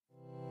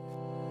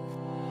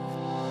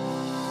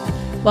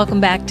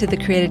Welcome back to the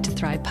Created to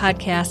Thrive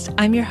podcast.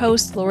 I'm your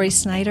host, Lori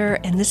Snyder,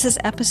 and this is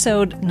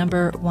episode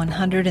number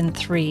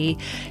 103,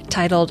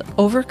 titled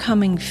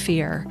Overcoming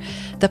Fear,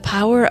 the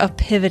Power of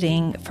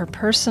Pivoting for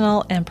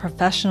Personal and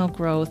Professional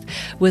Growth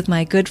with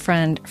my good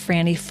friend,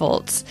 Frannie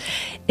Foltz.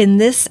 In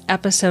this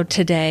episode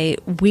today,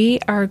 we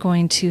are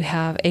going to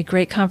have a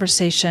great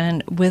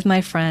conversation with my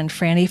friend,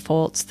 Frannie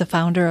Foltz, the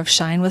founder of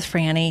Shine with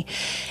Frannie,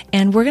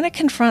 and we're going to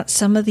confront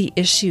some of the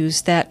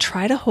issues that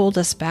try to hold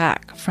us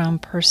back from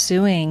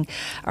pursuing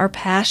our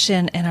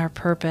passion and our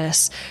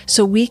purpose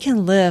so we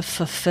can live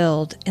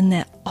fulfilled in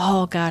that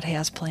all God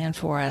has planned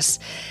for us.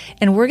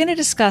 And we're going to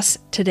discuss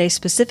today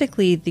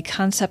specifically the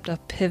concept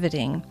of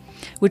pivoting,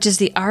 which is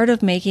the art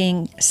of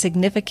making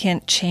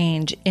significant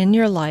change in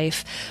your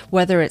life,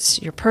 whether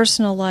it's your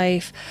personal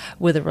life,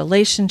 with a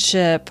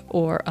relationship,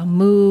 or a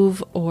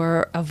move,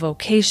 or a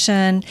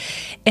vocation,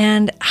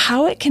 and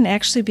how it can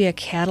actually be a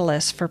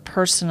catalyst for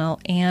personal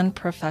and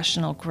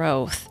professional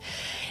growth.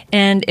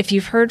 And if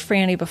you've heard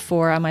Frannie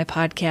before on my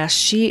podcast,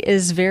 she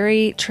is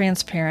very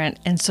transparent.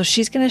 And so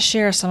she's going to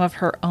share some of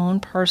her own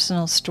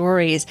personal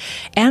stories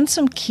and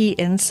some key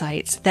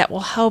insights that will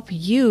help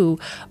you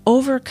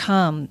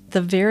overcome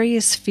the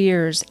various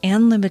fears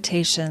and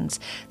limitations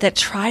that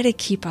try to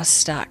keep us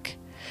stuck.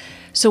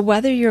 So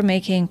whether you're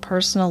making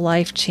personal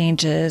life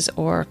changes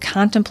or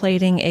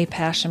contemplating a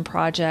passion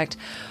project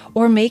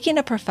or making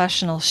a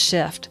professional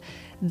shift,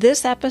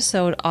 this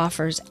episode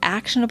offers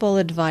actionable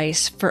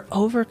advice for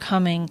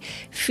overcoming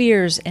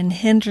fears and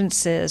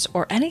hindrances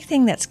or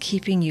anything that's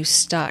keeping you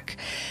stuck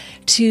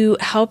to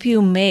help you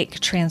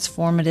make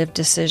transformative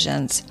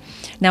decisions.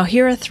 Now,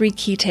 here are 3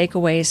 key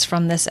takeaways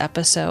from this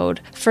episode.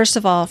 First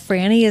of all,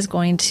 Frannie is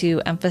going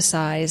to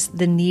emphasize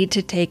the need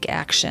to take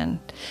action.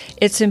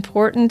 It's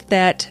important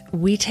that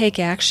we take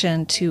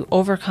action to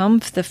overcome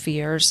the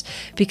fears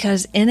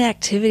because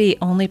inactivity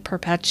only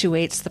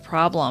perpetuates the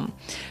problem.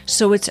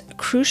 So it's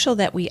crucial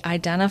that we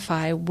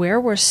identify where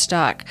we're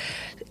stuck,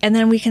 and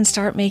then we can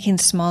start making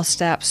small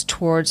steps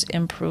towards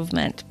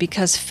improvement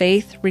because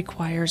faith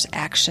requires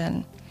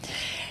action.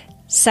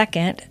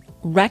 Second,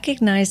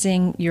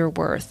 recognizing your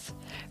worth.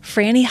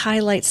 Frannie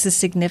highlights the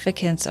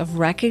significance of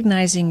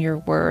recognizing your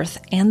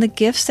worth and the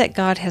gifts that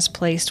God has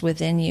placed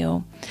within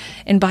you.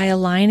 And by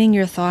aligning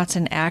your thoughts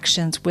and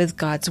actions with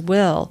God's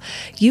will,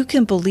 you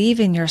can believe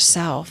in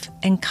yourself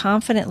and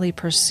confidently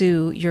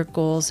pursue your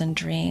goals and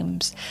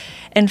dreams.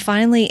 And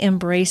finally,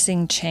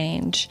 embracing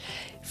change.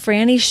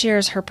 Frannie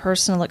shares her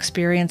personal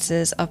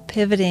experiences of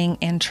pivoting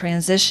and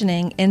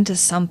transitioning into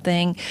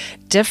something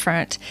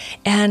different.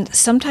 And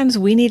sometimes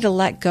we need to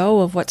let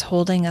go of what's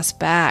holding us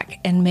back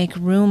and make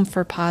room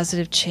for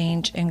positive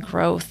change and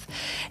growth.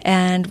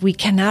 And we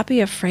cannot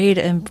be afraid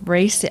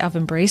of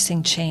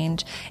embracing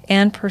change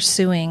and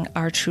pursuing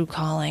our true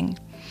calling.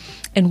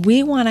 And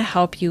we want to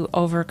help you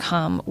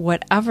overcome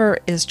whatever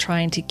is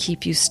trying to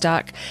keep you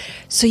stuck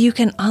so you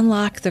can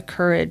unlock the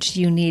courage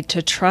you need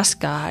to trust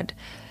God,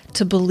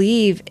 to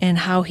believe in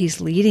how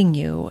He's leading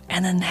you,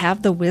 and then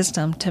have the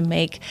wisdom to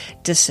make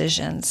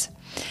decisions.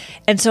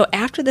 And so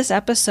after this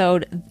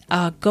episode,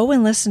 go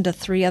and listen to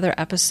 3 other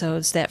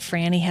episodes that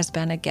Frannie has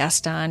been a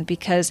guest on,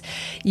 because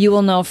you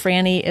will know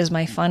Frannie is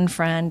my fun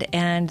friend,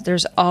 and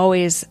there's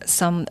always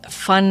some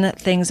fun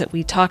things that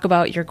we talk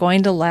about. You're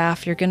going to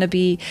laugh. You're going to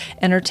be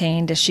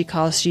entertained, as she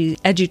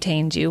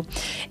edutains you,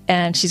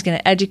 and she's going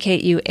to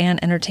educate you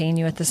and entertain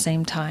you at the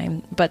same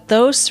time. But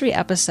those 3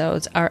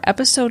 episodes are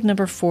episode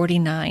number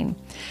 49,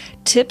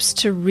 Tips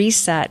to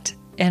Reset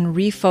and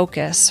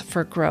Refocus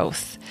for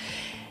Growth,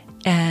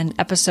 and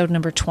episode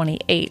number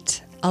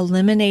 28,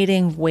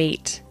 Eliminating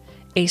Weight,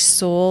 a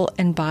soul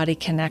and body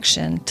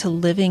connection to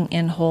living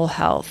in whole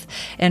health.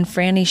 And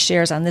Frannie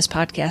shares on this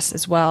podcast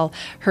as well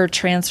her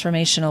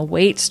transformational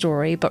weight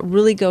story, but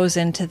really goes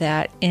into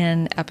that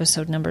in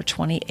episode number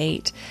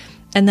 28.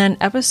 And then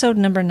episode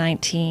number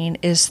 19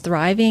 is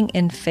Thriving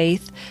in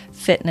Faith,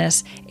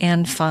 Fitness,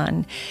 and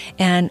Fun.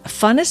 And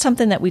fun is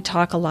something that we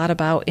talk a lot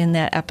about in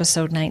that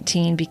episode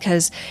 19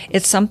 because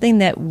it's something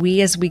that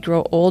we, as we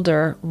grow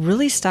older,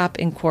 really stop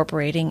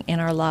incorporating in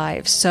our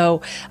lives.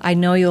 So I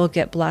know you'll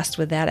get blessed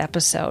with that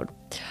episode.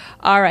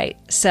 All right,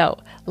 so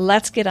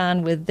let's get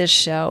on with this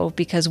show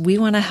because we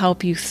want to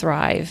help you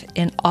thrive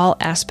in all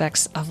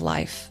aspects of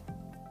life.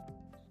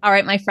 All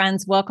right, my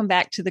friends, welcome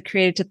back to the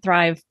Created to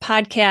Thrive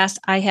podcast.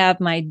 I have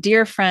my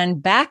dear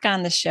friend back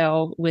on the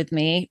show with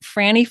me,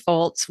 Frannie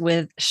Foltz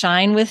with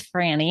Shine with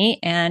Frannie.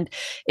 And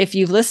if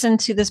you've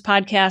listened to this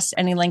podcast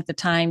any length of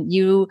time,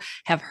 you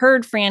have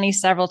heard Frannie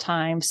several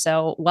times.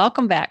 So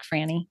welcome back,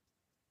 Frannie.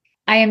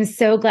 I am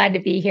so glad to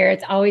be here.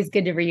 It's always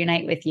good to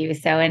reunite with you.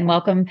 And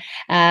welcome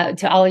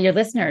to all of your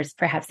listeners.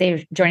 Perhaps they're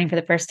joining for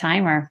the first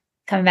time or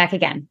coming back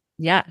again.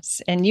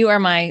 Yes. And you are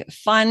my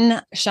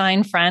fun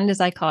shine friend, as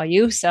I call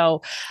you.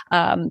 So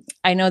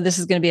I know this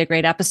is going to be a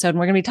great episode. And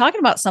we're going to be talking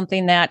about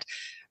something that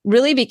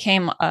really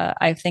became,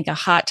 I think, a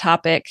hot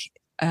topic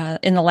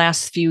in the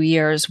last few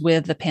years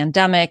with the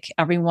pandemic,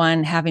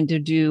 everyone having to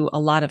do a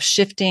lot of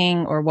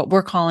shifting or what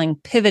we're calling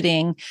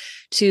pivoting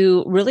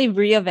to really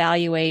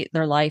reevaluate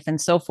their life and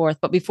so forth.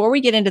 But before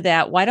we get into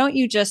that, why don't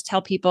you just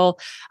tell people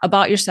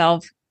about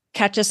yourself,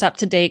 catch us up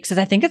to date? Because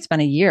I think it's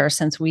been a year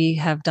since we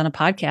have done a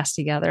podcast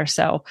together.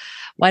 So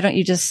why don't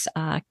you just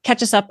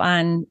catch us up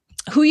on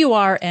who you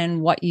are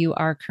and what you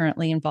are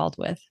currently involved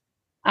with?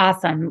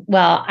 Awesome.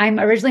 Well, I'm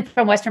originally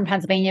from Western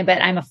Pennsylvania,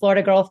 but I'm a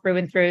Florida girl through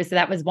and through. So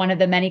that was one of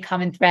the many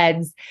common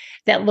threads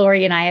that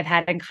Lori and I have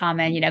had in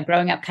common,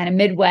 growing up kind of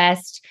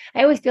Midwest.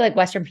 I always feel like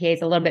Western PA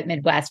is a little bit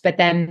Midwest, but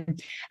then,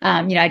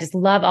 I just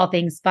love all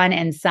things fun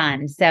and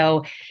sun.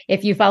 So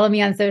if you follow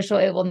me on social,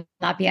 it will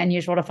not be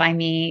unusual to find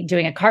me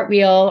doing a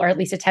cartwheel, or at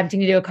least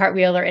attempting to do a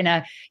cartwheel, or in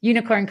a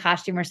unicorn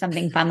costume or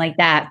something fun like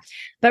that.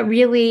 But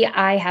really,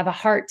 I have a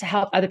heart to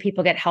help other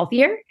people get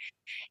healthier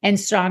and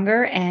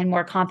stronger and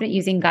more confident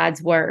using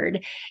God's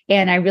word.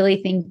 And I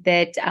really think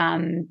that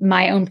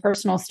my own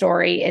personal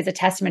story is a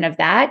testament of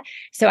that.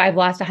 So I've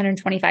lost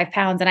 125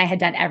 pounds, and I had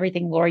done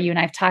everything, Laura, you and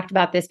I've talked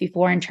about this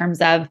before in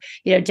terms of,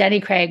 Jenny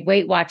Craig,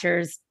 Weight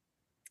Watchers,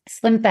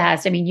 Slim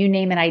Fast. I mean, you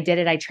name it, I did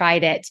it. I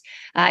tried it.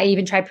 I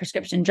even tried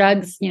prescription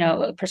drugs,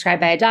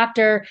 prescribed by a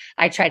doctor.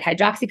 I tried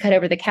hydroxycut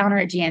over the counter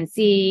at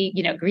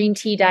GNC, green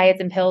tea diets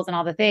and pills and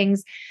all the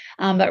things.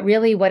 But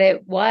really what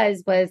it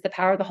was the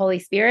power of the Holy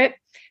Spirit,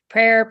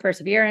 prayer,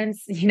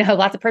 perseverance,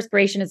 lots of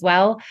perspiration as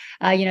well,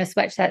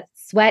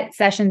 sweat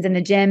sessions in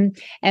the gym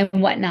and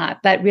whatnot.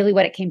 But really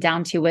what it came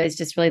down to was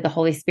just really the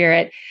Holy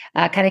Spirit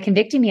kind of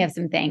convicting me of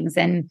some things.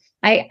 And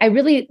I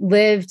really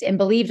lived and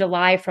believed a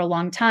lie for a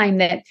long time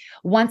that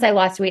once I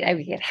lost weight, I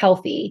would get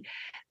healthy.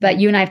 But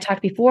you and I have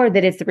talked before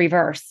that it's the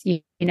reverse,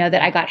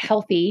 that I got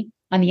healthy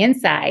on the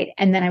inside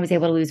and then I was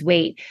able to lose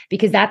weight,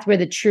 because that's where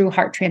the true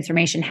heart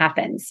transformation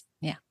happens.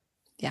 Yeah.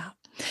 Yeah.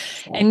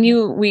 And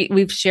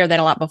we've shared that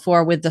a lot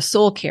before with the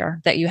soul care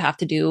that you have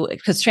to do,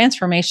 because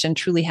transformation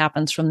truly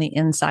happens from the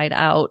inside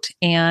out.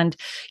 And,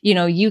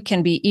 you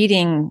can be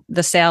eating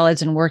the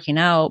salads and working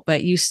out,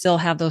 but you still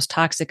have those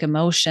toxic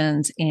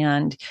emotions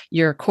and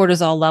your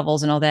cortisol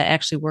levels and all that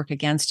actually work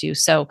against you.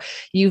 So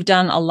you've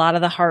done a lot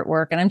of the hard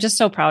work, and I'm just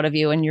so proud of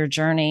you and your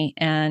journey.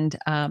 And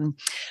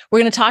we're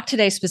going to talk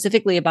today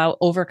specifically about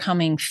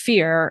overcoming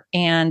fear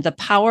and the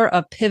power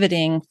of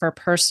pivoting for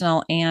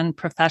personal and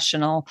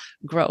professional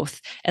growth.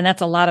 And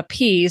that's a lot of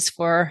P's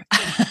for.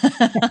 Well,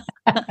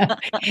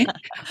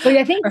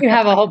 I think you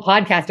have a whole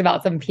podcast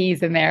about some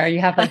P's in there. You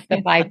have like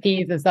the 5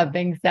 P's of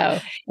something. So,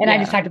 I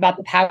just talked about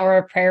the power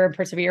of prayer and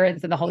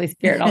perseverance and the Holy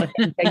Spirit and all the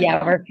things.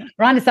 So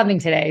we're on to something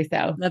today.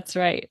 So that's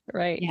right.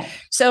 Right. Yeah.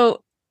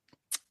 So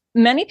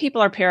many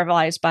people are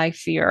paralyzed by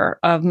fear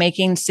of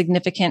making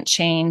significant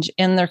change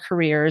in their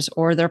careers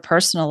or their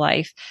personal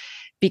life,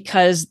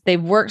 because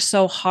they've worked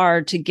so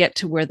hard to get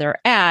to where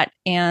they're at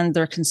and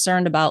they're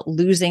concerned about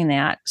losing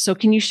that. So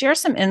can you share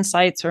some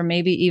insights or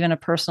maybe even a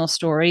personal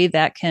story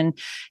that can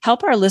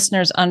help our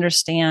listeners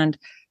understand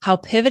how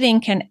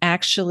pivoting can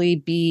actually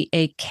be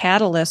a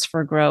catalyst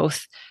for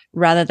growth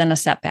rather than a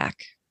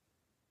setback?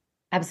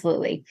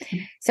 Absolutely.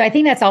 So I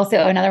think that's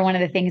also another one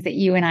of the things that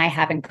you and I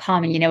have in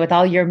common, with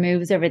all your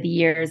moves over the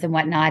years and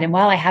whatnot. And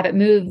while I haven't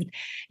moved,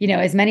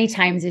 as many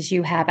times as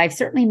you have, I've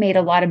certainly made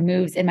a lot of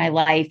moves in my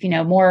life,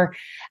 more,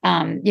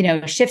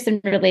 shifts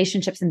in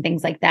relationships and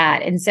things like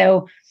that. And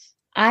so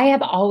I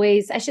have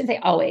always, I shouldn't say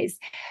always,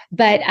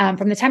 but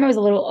from the time I was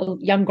a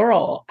young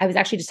girl, I was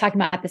actually just talking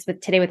about this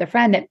today with a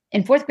friend, that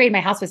in 4th grade, my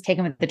house was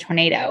taken with the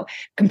tornado,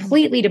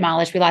 completely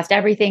demolished. We lost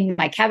everything,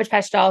 my Cabbage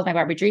Patch dolls, my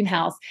Barbie dream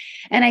house.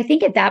 And I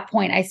think at that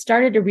point, I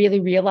started to really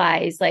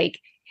realize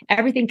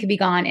everything could be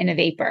gone in a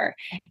vapor.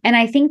 And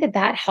I think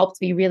that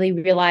helped me really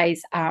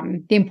realize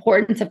the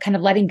importance of kind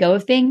of letting go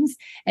of things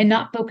and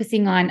not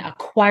focusing on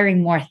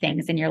acquiring more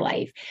things in your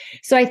life.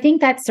 So I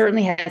think that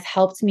certainly has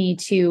helped me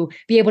to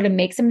be able to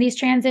make some of these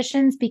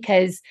transitions,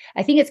 because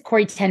I think it's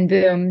Corrie ten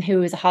Boom,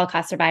 who is a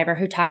Holocaust survivor,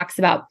 who talks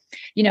about,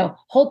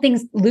 hold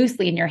things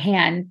loosely in your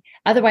hand,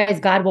 otherwise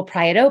God will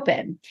pry it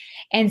open.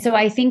 And so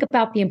I think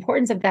about the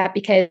importance of that,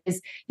 because,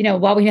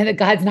 while we know that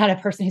God's not a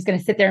person who's going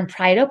to sit there and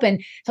pry it open,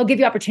 he'll give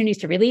you opportunities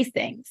to release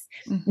things,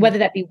 whether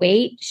that be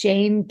weight,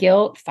 shame,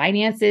 guilt,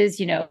 finances,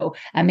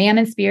 a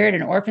mammon spirit,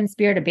 an orphan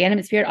spirit,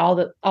 abandonment spirit,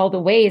 all the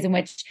ways in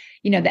which,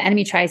 the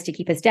enemy tries to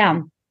keep us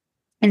down.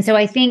 And so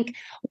I think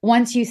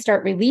once you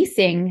start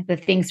releasing the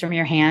things from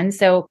your hands,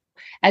 so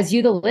as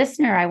you, the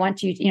listener, I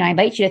want you, I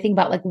invite you to think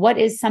about what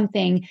is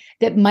something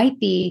that might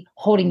be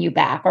holding you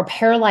back or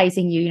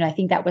paralyzing you. I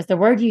think that was the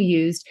word you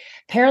used,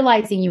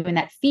 paralyzing you in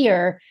that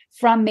fear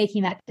from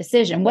making that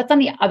decision. What's on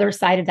the other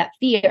side of that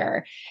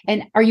fear?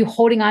 And are you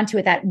holding on to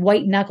it, that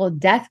white knuckle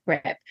death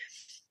grip?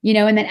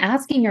 And then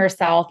asking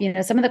yourself,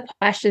 some of the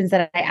questions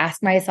that I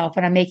ask myself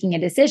when I'm making a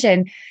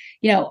decision,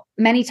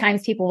 many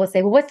times people will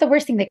say, well, what's the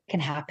worst thing that can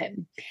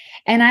happen?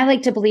 And I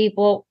like to believe,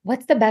 well,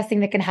 what's the best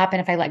thing that can happen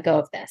if I let go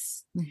of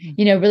this?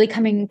 Really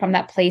coming from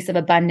that place of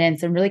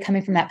abundance and really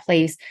coming from that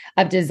place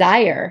of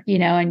desire,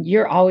 and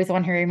you're always the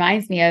one who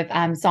reminds me of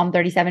Psalm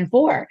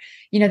 37:4,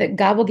 that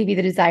God will give you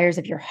the desires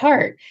of your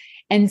heart.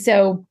 And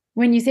so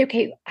when you say,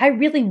 okay, I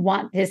really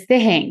want this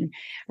thing,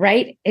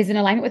 right? Is in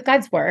alignment with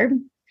God's word.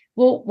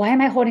 Well, why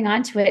am I holding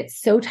on to it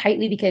so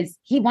tightly? Because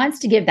he wants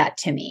to give that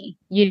to me,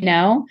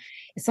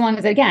 so long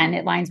as, again,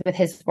 it aligns with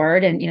his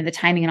word and, the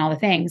timing and all the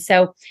things.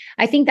 So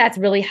I think that's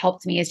really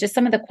helped me, is just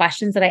some of the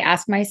questions that I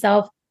ask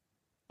myself.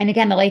 And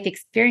again, the life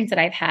experience that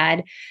I've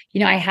had,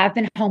 I have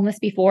been homeless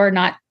before,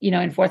 not,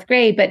 in fourth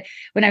grade, but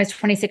when I was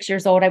 26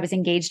 years old, I was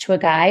engaged to a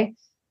guy,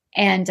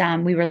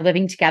 and we were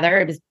living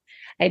together.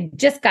 I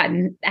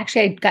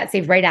got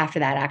saved right after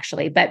that,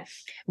 actually. But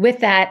with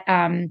that,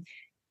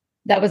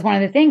 that was one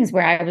of the things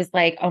where I was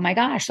like, oh my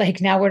gosh, like,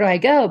 now where do I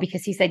go?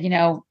 Because he said,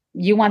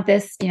 you want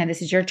this,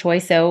 this is your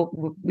choice.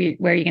 So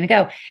where are you going to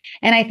go?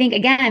 And I think,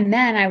 again,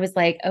 then I was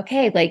like,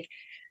 okay, like,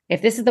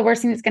 if this is the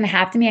worst thing that's going to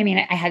happen to me, I mean,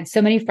 I had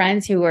so many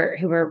friends who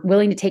were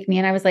willing to take me,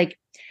 and I was like,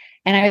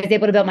 and I was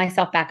able to build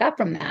myself back up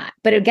from that.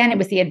 But again, it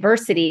was the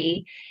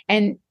adversity,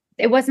 and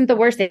it wasn't the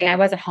worst thing. I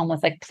wasn't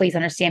homeless. Like, please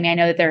understand me. I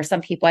know that there are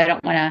some people, I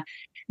don't want to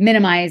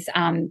minimize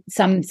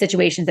some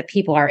situations that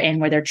people are in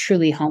where they're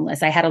truly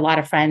homeless. I had a lot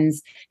of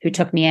friends who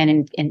took me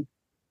in and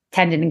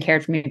tended and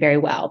cared for me very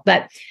well,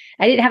 but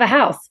I didn't have a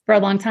house for a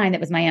long time that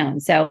was my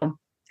own. So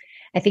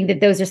I think that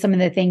those are some of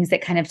the things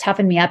that kind of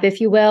toughened me up, if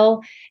you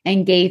will,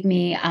 and gave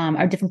me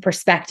a different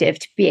perspective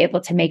to be able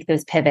to make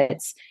those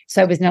pivots.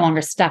 So I was no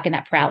longer stuck in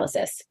that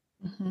paralysis.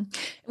 Mm-hmm.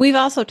 We've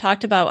also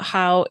talked about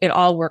how it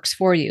all works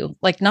for you.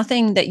 Like,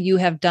 nothing that you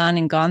have done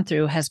and gone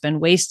through has been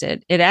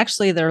wasted.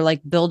 They're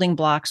like building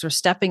blocks or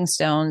stepping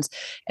stones,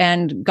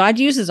 and God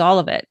uses all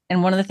of it.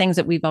 And one of the things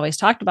that we've always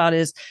talked about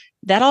is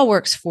that all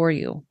works for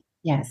you.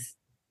 Yes.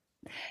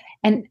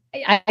 And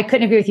I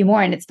couldn't agree with you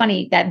more. And it's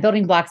funny that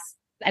building blocks,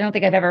 I don't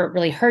think I've ever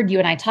really heard you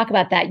and I talk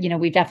about that.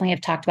 We definitely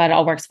have talked about it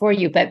all works for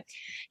you, but,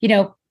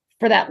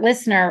 for that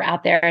listener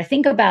out there,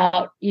 think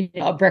about,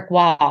 a brick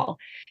wall.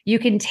 You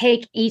can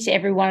take each,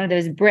 every one of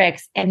those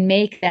bricks and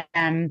make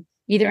them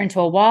either into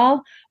a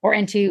wall or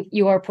into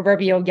your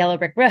proverbial yellow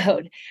brick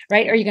road,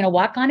 right? Are you going to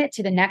walk on it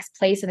to the next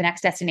place or the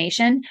next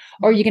destination?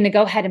 Or are you going to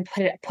go ahead and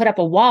put up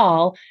a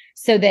wall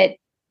so that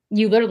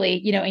you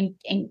literally,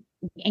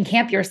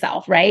 encamp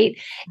yourself, right?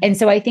 And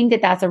so I think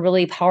that that's a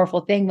really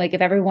powerful thing. Like,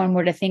 if everyone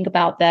were to think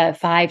about the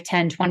 5,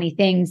 10, 20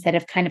 things that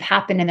have kind of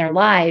happened in their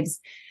lives,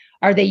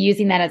 are they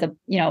using that as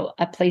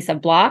a place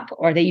of block,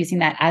 or are they using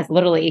that as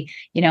literally,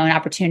 an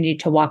opportunity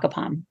to walk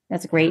upon?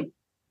 That's a great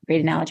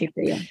analogy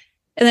for you.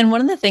 And then one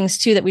of the things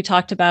too that we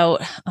talked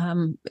about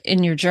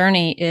in your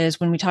journey is,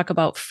 when we talk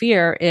about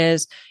fear,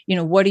 is,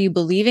 what are you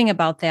believing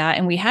about that?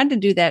 And we had to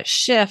do that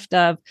shift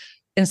of,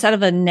 instead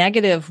of a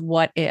negative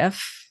what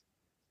if,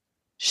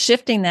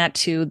 shifting that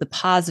to the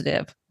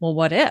positive. Well,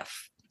 what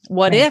if?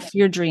 What Right. if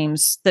your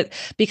dreams,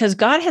 because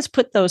God has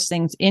put those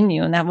things in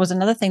you. And that was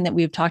another thing that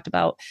we've talked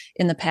about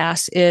in the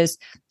past, is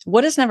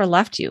what has never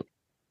left you.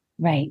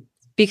 Right.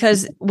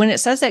 Because when it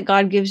says that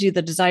God gives you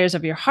the desires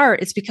of your heart,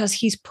 it's because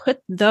he's put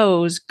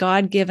those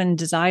God-given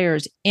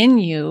desires in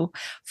you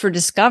for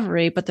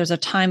discovery, but there's a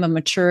time of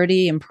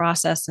maturity and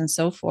process and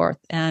so forth.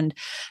 And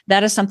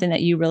that is something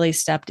that you really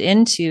stepped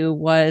into,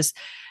 was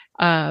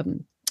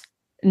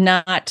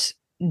not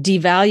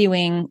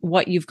devaluing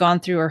what you've gone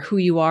through or who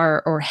you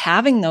are or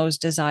having those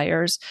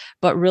desires,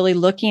 but really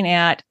looking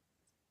at,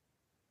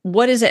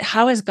 what is it?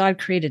 How has God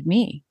created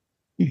me?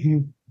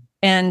 Mm-hmm.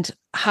 And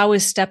how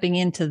is stepping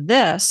into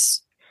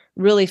this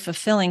really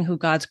fulfilling who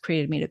God's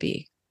created me to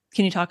be?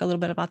 Can you talk a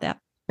little bit about that?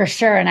 For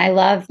sure. And I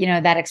love,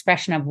 that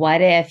expression of what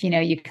if,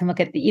 you can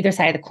look at the either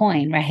side of the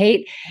coin,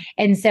 right?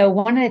 And so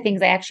one of the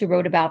things I actually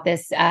wrote about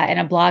this in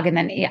a blog, and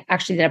then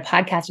actually did a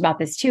podcast about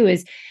this too,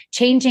 is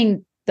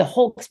changing the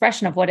whole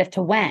expression of what if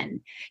to when,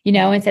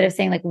 instead of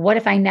saying like, what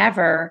if I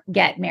never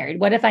get married?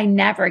 What if I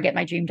never get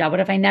my dream job?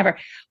 What if I never,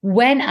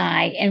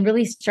 and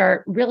really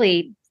start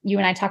you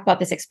and I talk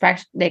about this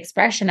the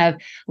expression of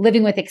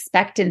living with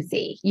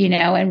expectancy,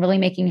 and really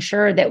making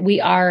sure that we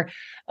are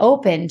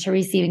open to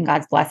receiving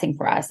God's blessing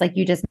for us. Like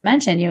you just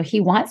mentioned, he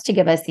wants to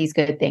give us these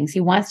good things.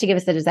 He wants to give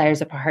us the desires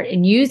of our heart,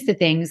 and use the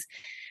things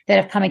that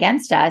have come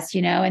against us,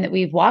 and that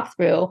we've walked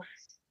through,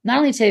 not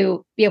only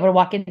to be able to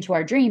walk into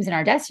our dreams and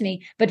our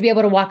destiny, but to be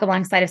able to walk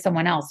alongside of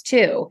someone else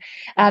too.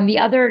 I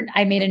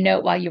made a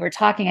note while you were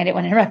talking, I didn't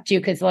want to interrupt you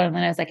because Lord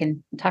knows I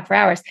can talk for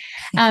hours,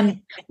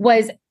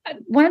 was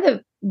one of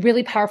the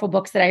really powerful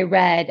books that I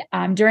read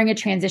during a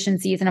transition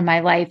season of my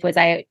life. Was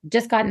I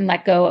just gotten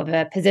let go of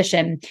a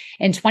position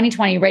in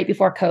 2020, right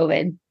before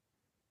COVID.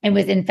 It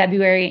was in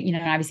February,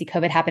 obviously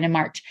COVID happened in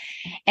March.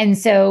 And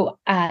so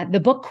the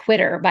book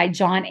Quitter by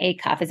John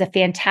Acuff is a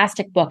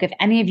fantastic book. If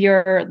any of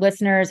your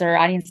listeners or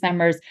audience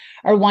members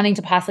are wanting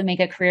to possibly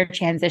make a career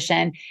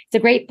transition, it's a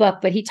great book.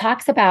 But he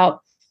talks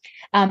about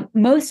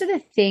most of the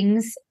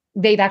things,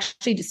 they've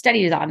actually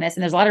studied on this,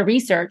 and there's a lot of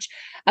research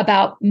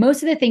about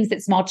most of the things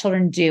that small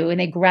children do and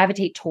they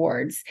gravitate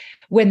towards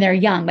when they're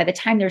young. By the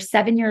time they're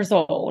 7 years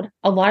old,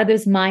 a lot of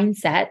those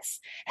mindsets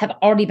have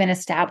already been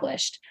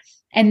established.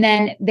 And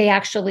then they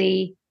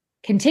actually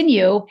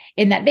continue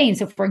in that vein.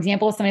 So for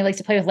example, if somebody likes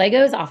to play with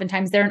Legos,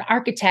 oftentimes they're an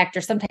architect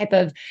or some type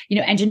of,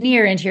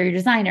 engineer, interior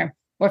designer.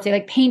 or if they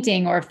like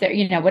painting, or if they're,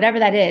 whatever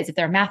that is, if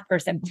they're a math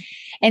person.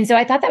 And so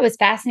I thought that was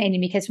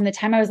fascinating because from the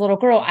time I was a little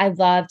girl, I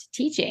loved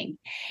teaching.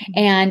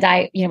 And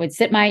I, would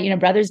sit my,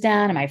 brothers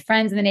down and my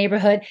friends in the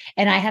neighborhood,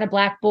 and I had a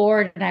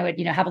blackboard, and I would,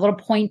 have a little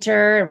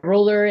pointer, a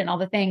ruler, and all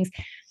the things.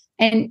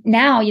 And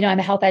now, I'm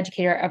a health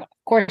educator. Of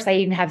course, I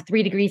even have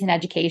 3 degrees in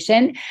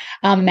education,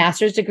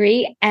 master's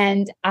degree.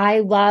 And I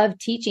love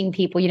teaching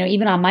people.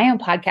 Even on my own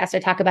podcast, I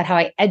talk about how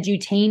I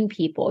edutain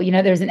people.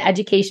 There's an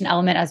education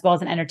element as well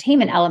as an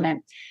entertainment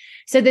element.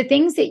 So the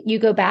things that you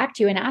go back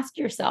to and ask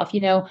yourself,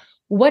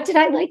 what did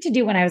I like to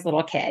do when I was a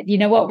little kid?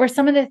 What were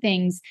some of the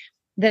things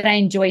that I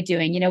enjoy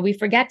doing? We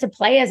forget to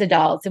play as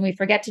adults, and we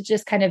forget to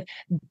just kind of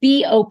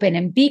be open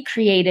and be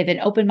creative and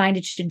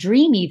open-minded to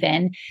dream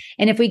even.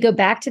 And if we go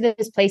back to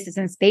those places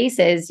and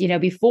spaces,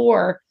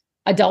 before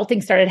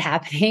adulting started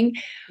happening,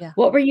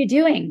 what were you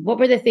doing? What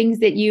were the things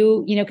that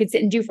you could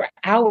sit and do for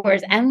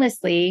hours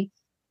endlessly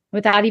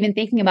without even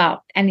thinking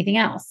about anything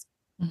else?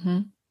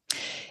 Mm-hmm.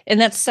 And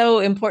that's so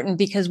important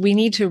because we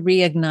need to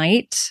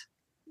reignite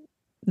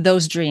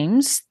those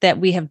dreams that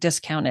we have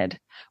discounted,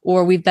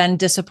 or we've been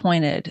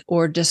disappointed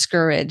or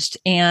discouraged.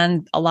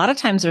 And a lot of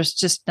times there's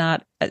just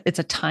it's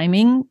a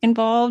timing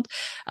involved,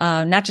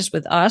 not just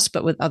with us,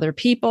 but with other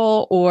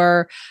people.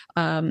 Or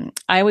I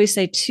always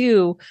say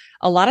too,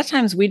 a lot of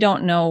times we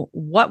don't know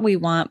what we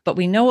want, but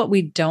we know what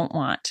we don't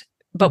want.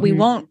 But we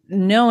won't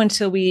know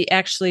until we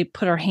actually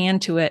put our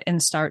hand to it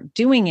and start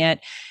doing it.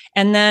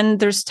 And then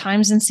there's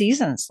times and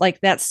seasons, like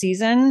that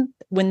season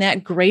when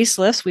that grace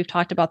lifts. We've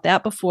talked about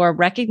that before,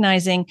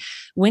 recognizing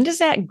when does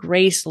that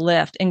grace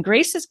lift? And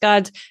grace is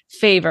God's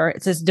favor.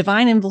 It's his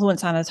divine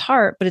influence on his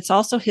heart, but it's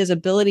also his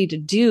ability to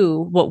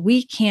do what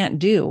we can't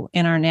do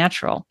in our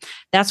natural.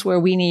 That's where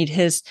we need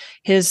his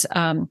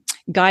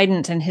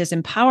guidance and his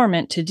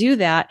empowerment to do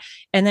that.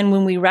 And then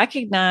when we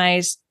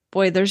recognize,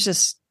 boy,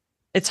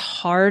 it's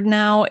hard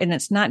now. And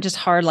it's not just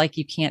hard like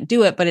you can't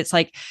do it, but it's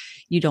like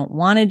you don't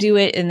want to do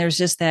it. And there's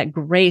just that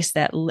grace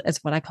that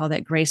is what I call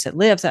that grace that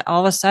lives, that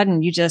all of a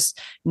sudden you just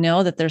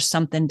know that there's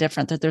something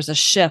different, that there's a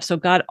shift. So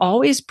God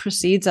always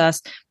precedes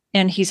us,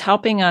 and he's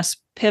helping us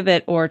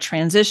pivot or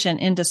transition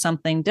into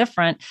something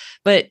different.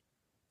 But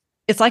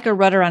it's like a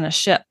rudder on a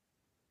ship.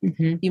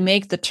 Mm-hmm. You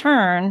make the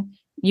turn,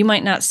 you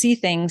might not see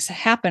things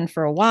happen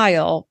for a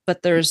while,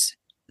 but there is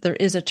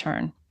a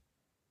turn.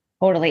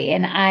 Totally.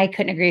 And I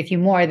couldn't agree with you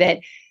more that,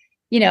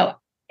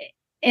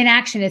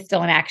 inaction is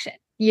still an action,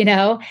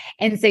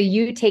 And so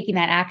you taking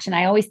that action,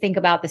 I always think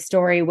about the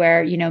story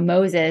where,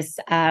 Moses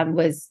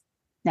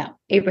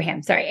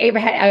Abraham, I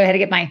had to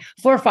get my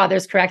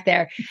forefathers correct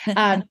there.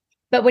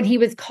 But when he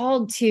was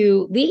called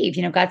to leave,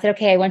 God said,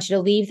 okay, I want you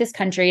to leave this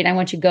country and I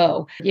want you to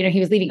go. He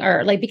was leaving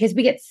because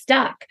we get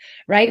stuck,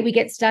 right? We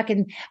get stuck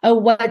in,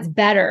 what's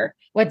better,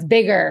 what's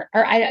bigger,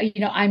 or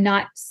I'm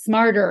not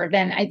smarter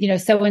than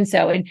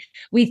so-and-so. And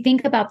we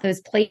think about those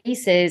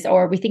places,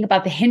 or we think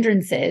about the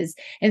hindrances.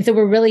 And so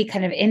we're really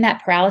kind of in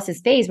that paralysis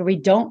phase where we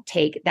don't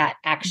take that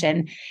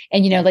action.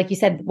 And, like you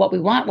said, what we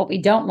want, what we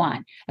don't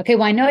want. Okay,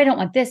 well, I know I don't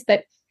want this,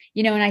 but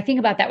and I think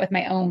about that with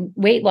my own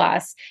weight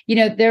loss.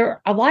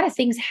 There a lot of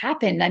things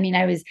happened. I mean,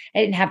 I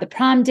didn't have the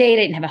prom date.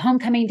 I didn't have a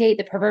homecoming date,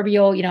 the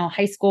proverbial,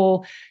 high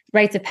school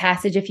rites of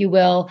passage, if you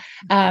will.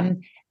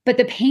 But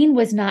the pain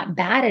was not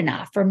bad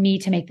enough for me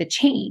to make the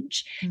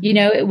change.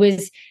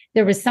 Mm-hmm.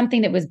 There was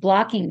something that was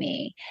blocking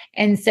me.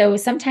 And so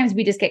sometimes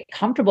we just get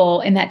comfortable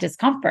in that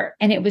discomfort.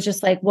 And it was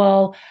just like,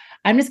 well,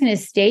 I'm just going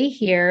to stay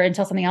here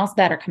until something else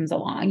better comes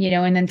along,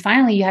 and then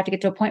finally you have to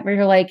get to a point where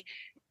you're like,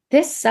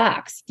 this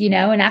sucks,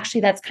 and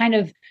actually that's kind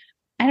of,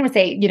 I don't want to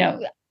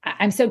say,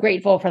 I'm so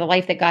grateful for the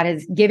life that God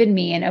has given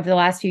me. And over the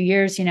last few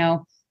years,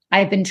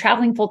 I've been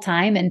traveling full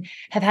time and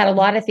have had a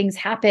lot of things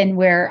happen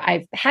where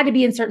I've had to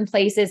be in certain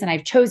places and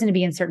I've chosen to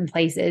be in certain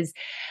places.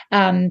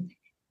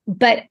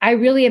 But I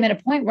really am at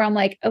a point where I'm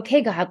like, okay,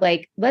 God,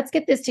 let's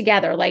get this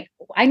together.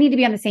 I need to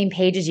be on the same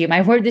page as you.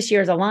 My word this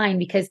year is align,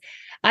 because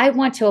I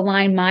want to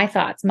align my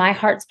thoughts, my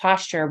heart's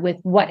posture with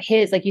what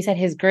like you said,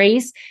 his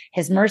grace,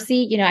 his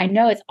mercy, I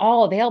know it's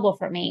all available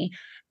for me,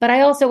 but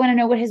I also want to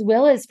know what his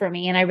will is for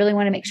me. And I really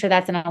want to make sure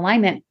that's in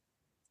alignment.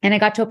 And I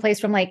got to a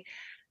place where I'm like,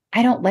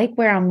 I don't like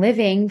where I'm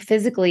living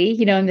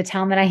physically, in the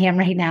town that I am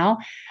right now.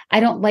 I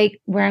don't like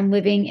where I'm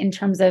living in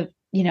terms of,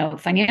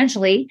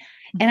 financially,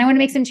 and I want to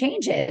make some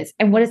changes.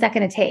 And what is that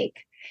going to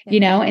take?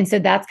 And so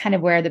that's kind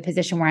of where the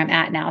position where I'm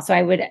at now. So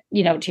I would,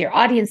 to your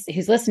audience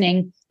who's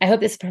listening, I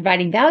hope this is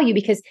providing value,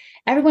 because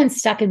everyone's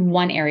stuck in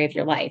one area of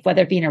your life,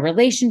 whether it be in a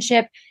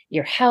relationship,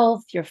 your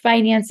health, your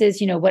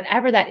finances,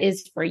 whatever that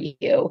is for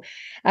you.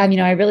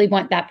 I really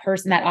want that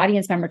person, that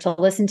audience member, to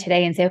listen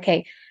today and say,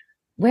 okay,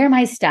 where am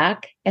I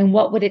stuck? And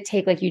what would it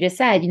take? Like you just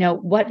said,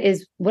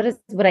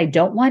 what I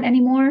don't want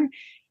anymore?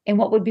 And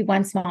what would be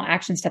one small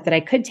action step that I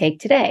could take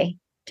today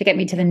to get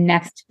me to the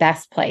next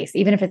best place,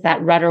 even if it's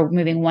that rudder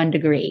moving 1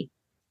 degree.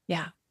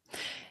 Yeah.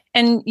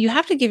 And you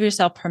have to give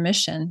yourself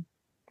permission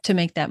to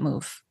make that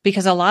move,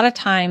 because a lot of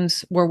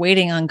times we're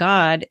waiting on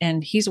God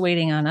and he's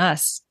waiting on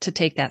us to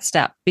take that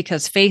step,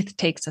 because faith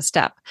takes a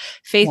step.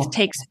 Faith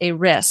takes a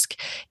risk.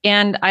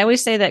 And I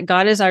always say that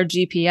God is our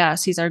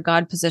GPS. He's our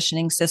God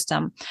positioning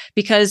system,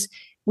 because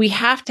we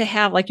have to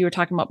have, like you were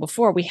talking about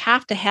before, we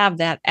have to have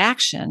that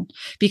action,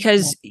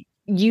 because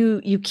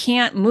you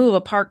can't move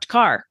a parked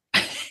car.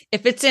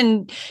 If it's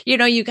in,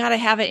 you got to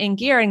have it in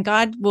gear, and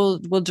God will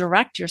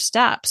direct your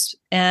steps,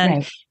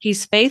 and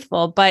he's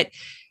faithful. But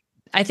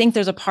I think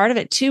there's a part of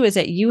it too, is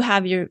that you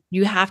have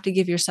to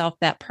give yourself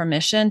that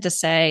permission to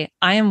say,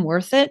 I am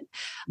worth it.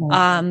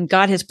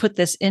 God has put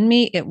this in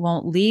me. It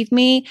won't leave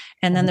me.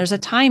 And then there's a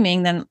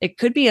timing. Then it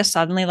could be a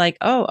suddenly like,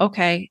 oh,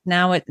 okay,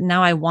 now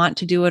I want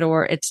to do it,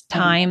 or it's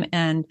time.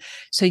 And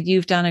so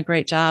you've done a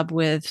great job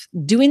with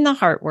doing the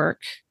heart work,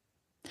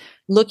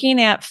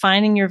 looking at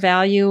finding your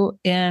value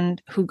in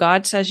who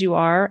God says you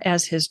are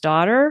as his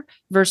daughter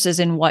versus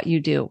in what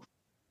you do.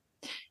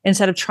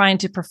 Instead of trying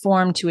to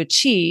perform to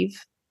achieve,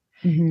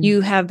 you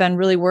have been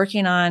really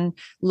working on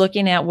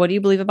looking at, what do you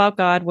believe about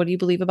God? What do you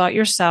believe about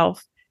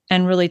yourself?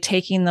 And really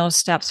taking those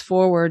steps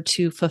forward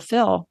to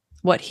fulfill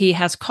what he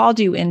has called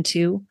you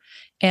into,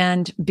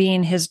 and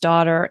being his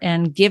daughter,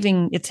 and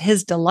it's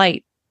his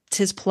delight. It's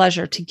his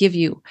pleasure to give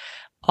you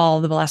all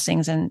the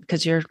blessings, and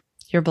because you're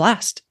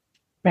blessed.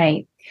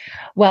 Right.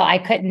 Well, I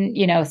couldn't,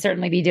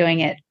 certainly be doing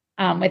it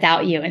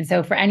without you. And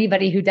so for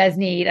anybody who does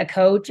need a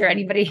coach, or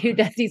anybody who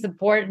does need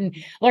support, and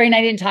Lori and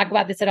I didn't talk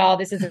about this at all.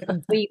 This is a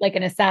complete, like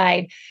an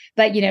aside,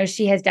 but,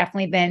 she has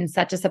definitely been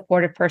such a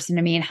supportive person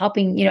to me, and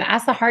helping,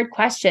 ask the hard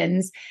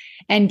questions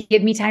and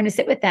give me time to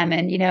sit with them.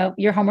 And,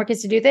 your homework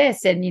is to do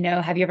this. And,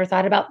 have you ever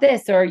thought about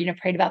this, or,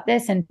 prayed about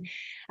this? And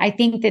I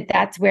think that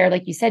that's where,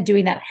 like you said,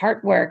 doing that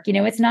heart work,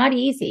 it's not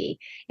easy.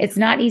 It's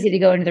not easy to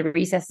go into the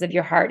recesses of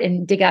your heart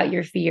and dig out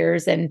your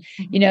fears and,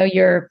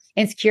 your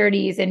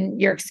insecurities and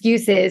your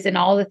excuses and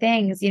all the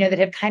things, that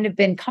have kind of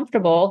been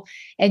comfortable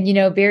and,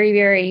 very,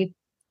 very,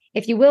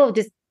 if you will,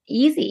 just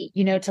easy,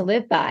 to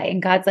live by.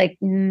 And God's like,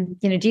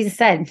 Jesus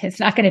said, it's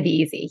not going to be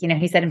easy.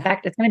 He said, in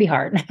fact, it's going to be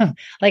hard.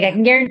 Like, I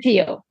can guarantee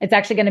you, it's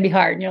actually going to be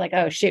hard. And you're like,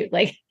 oh, shoot.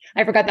 Like,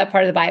 I forgot that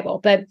part of the Bible.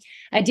 But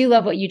I do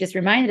love what you just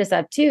reminded us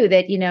of too,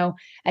 that,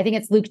 I think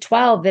it's Luke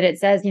 12 that it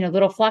says,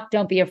 little flock,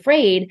 don't be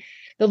afraid.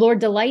 The Lord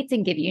delights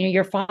in giving you,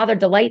 your Father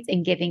delights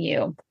in giving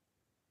you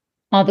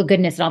all the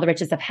goodness and all the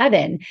riches of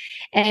heaven.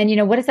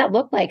 And, what does that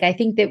look like? I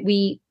think that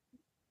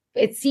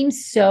it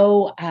seems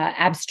so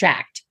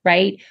abstract,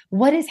 right?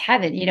 What is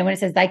heaven? When it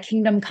says, thy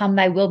kingdom come,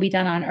 thy will be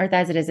done on earth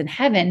as it is in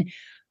heaven,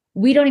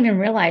 we don't even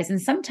realize. And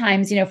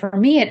sometimes, for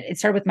me, it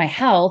started with my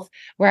health,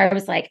 where I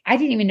was like, I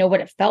didn't even know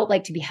what it felt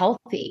like to be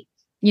healthy.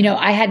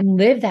 I hadn't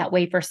lived that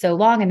way for so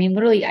long. I mean,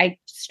 literally, I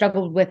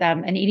struggled with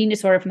an eating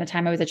disorder from the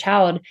time I was a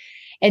child.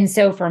 And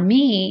so for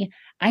me,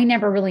 I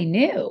never really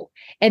knew.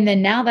 And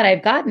then now that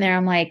I've gotten there,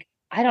 I'm like,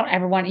 I don't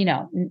ever want,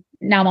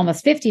 now I'm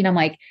almost 50 and I'm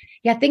like,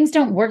 yeah, things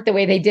don't work the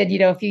way they did,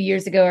 a few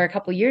years ago or a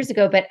couple of years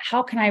ago, but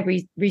how can I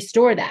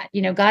restore that?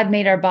 God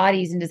made our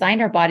bodies and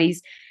designed our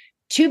bodies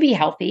to be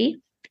healthy,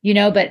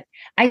 but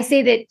I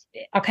say that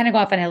I'll kind of go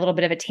off on a little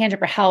bit of a tangent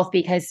for health,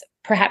 because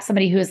perhaps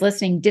somebody who is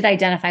listening did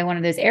identify one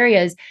of those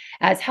areas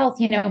as health,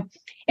 and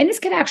this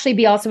could actually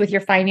be also with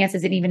your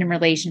finances and even in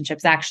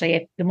relationships,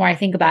 actually, the more I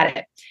think about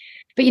it.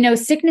 But,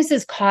 sickness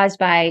is caused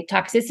by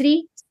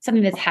toxicity,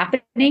 something that's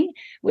happening.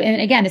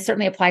 And again, this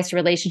certainly applies to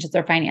relationships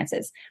or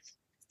finances.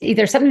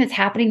 Either something that's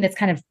happening that's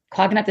kind of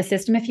clogging up the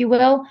system, if you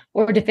will,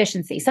 or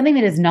deficiency, something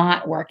that is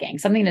not working,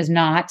 something that is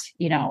not,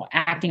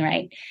 acting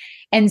right.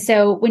 And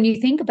so when you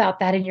think about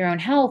that in your own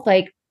health,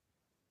 like,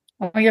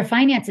 or your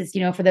finances,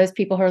 for those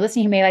people who are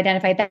listening who may have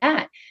identified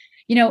that,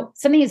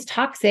 something is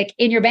toxic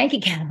in your bank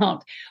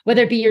account,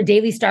 whether it be your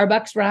daily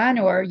Starbucks run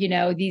or,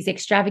 these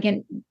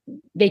extravagant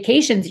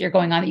vacations you're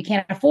going on that you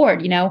can't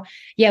afford, you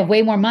have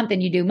way more month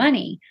than you do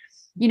money.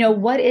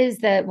 What is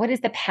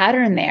the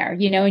pattern there,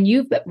 and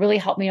you've really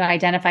helped me to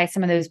identify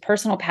some of those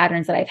personal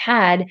patterns that I've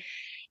had.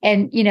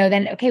 And,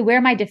 then, okay, where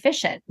am I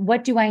deficient?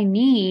 What do I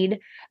need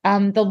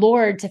the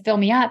Lord to fill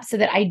me up so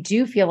that I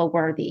do feel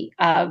worthy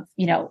of,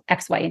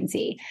 X, Y, and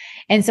Z.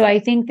 And so I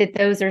think that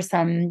those are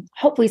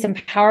hopefully some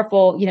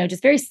powerful,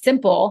 just very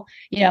simple,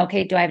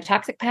 okay, do I have a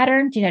toxic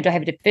pattern? Do I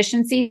have a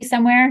deficiency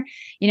somewhere,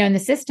 in the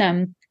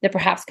system that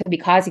perhaps could be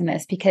causing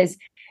this? Because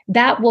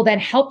that will then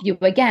help you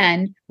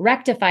again,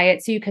 rectify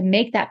it so you can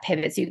make that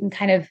pivot, so you can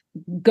kind of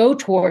go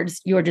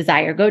towards your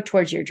desire, go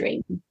towards your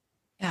dream.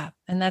 Yeah.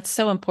 And that's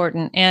so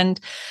important. And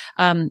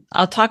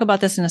I'll talk about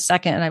this in a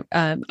second,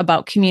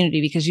 about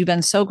community, because you've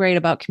been so great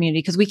about community,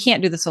 because we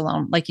can't do this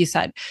alone. Like you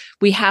said,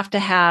 we have to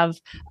have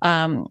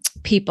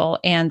people,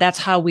 and that's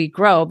how we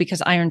grow,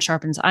 because iron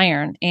sharpens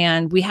iron.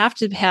 And we have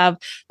to have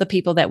the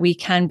people that we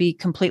can be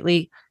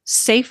completely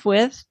safe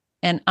with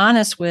and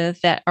honest with,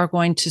 that are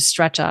going to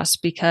stretch us,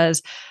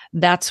 because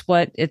that's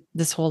what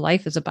this whole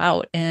life is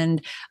about.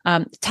 And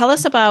tell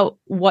us about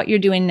what you're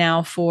doing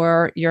now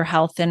for your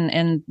health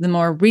and the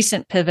more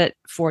recent pivot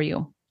for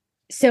you.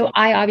 So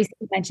I obviously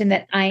mentioned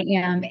that I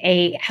am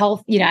a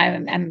health,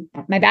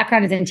 my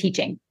background is in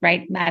teaching,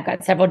 right? I've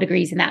got several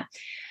degrees in that.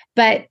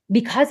 But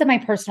because of my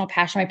personal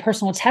passion, my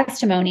personal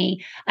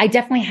testimony, I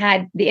definitely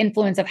had the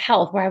influence of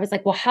health where I was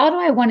like, well, how do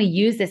I want to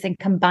use this and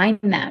combine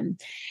them?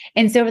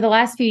 And so over the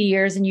last few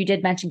years, and you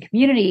did mention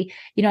community,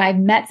 I've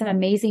met some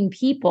amazing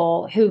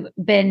people who've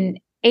been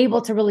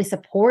able to really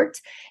support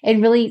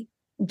and really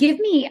give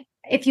me,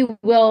 if you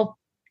will,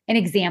 an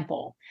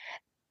example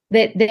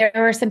that there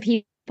are some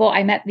people.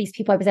 I met these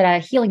people. I was at a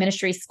healing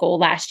ministry school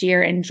last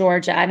year in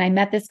Georgia, and I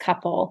met this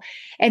couple,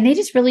 and they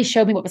just really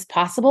showed me what was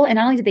possible. And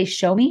not only did they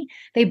show me,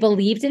 they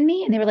believed in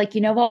me, and they were like,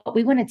 you know what?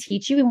 We want to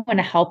teach you. We want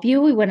to help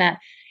you. We want to,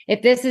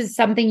 if this is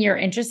something you're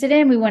interested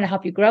in, we want to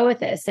help you grow with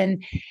this.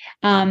 And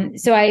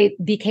so I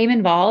became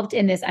involved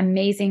in this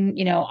amazing,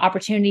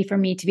 opportunity for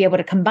me to be able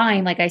to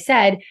combine, like I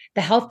said,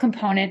 the health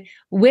component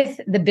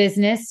with the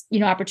business,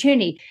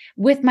 opportunity.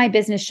 With my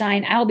business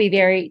Shine, I'll be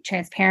very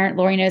transparent.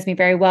 Lori knows me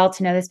very well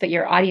to know this, but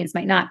your audience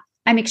might not.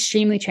 I'm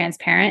extremely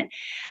transparent.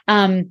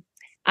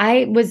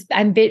 I've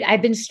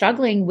been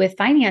struggling with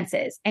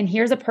finances. And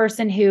here's a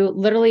person who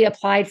literally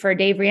applied for a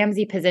Dave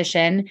Ramsey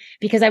position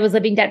because I was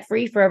living debt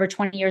free for over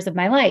 20 years of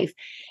my life.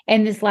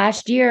 And this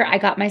last year, I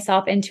got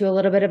myself into a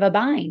little bit of a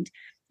bind.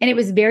 And it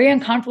was very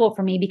uncomfortable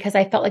for me because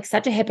I felt like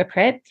such a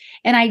hypocrite,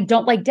 and I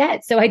don't like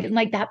debt. So I didn't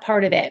like that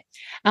part of it.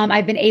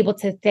 I've been able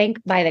to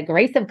by the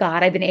grace of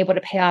God, I've been able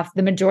to pay off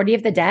the majority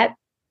of the debt.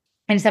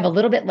 I just have a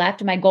little bit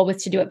left. And my goal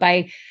was to do it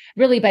by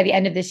the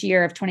end of this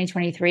year of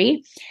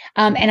 2023.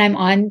 And I'm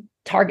on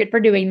target for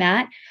doing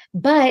that.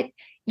 But,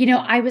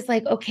 I was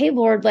like, okay,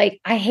 Lord,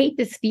 like, I hate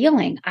this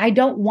feeling. I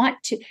don't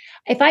want to,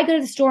 if I go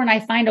to the store and I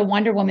find a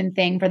Wonder Woman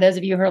thing, for those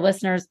of you who are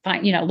listeners,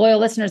 loyal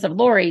listeners of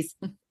Lori's,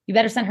 you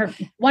better send her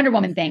Wonder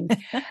Woman thing.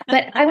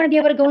 But I want to be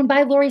able to go and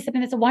buy Lori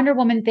something that's a Wonder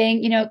Woman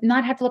thing,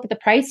 not have to look at the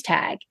price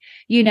tag.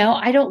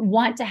 I don't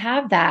want to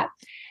have that.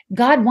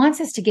 God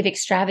wants us to give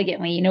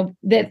extravagantly.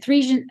 The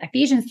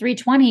Ephesians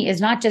 3:20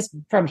 is not just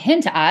from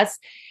him to us.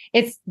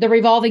 It's the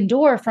revolving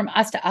door from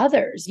us to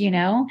others,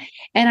 And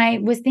I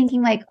was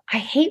thinking, like, I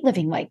hate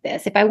living like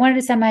this. If I wanted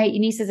to send my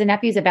nieces and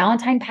nephews a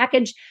Valentine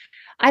package,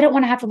 I don't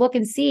want to have to look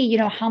and see,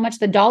 how much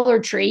the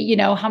Dollar Tree,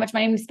 how much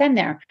money we spend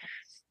there.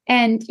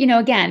 And,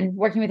 again,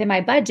 working within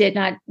my budget,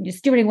 not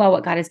just stewarding well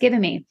what God has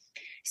given me.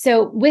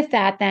 So with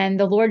that, then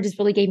the Lord just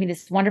really gave me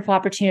this wonderful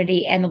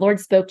opportunity. And the Lord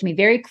spoke to me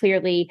very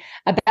clearly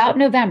about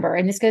November.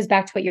 And this goes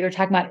back to what you were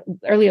talking about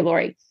earlier,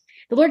 Lori.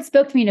 The Lord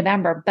spoke to me in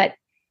November, but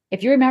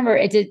if you remember,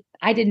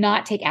 I did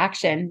not take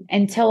action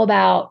until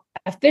about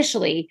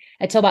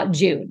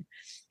June.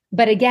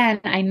 But again,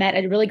 I met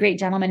a really great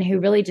gentleman who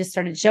really just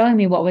started showing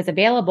me what was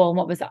available and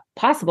what was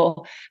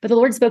possible. But the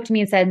Lord spoke to me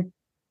and said,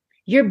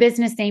 your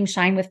business name,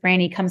 Shine with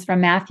Frannie, comes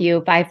from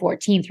Matthew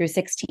 5:14 through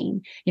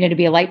 16, to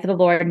be a light for the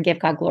Lord and give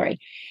God glory.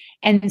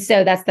 And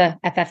so that's the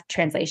FF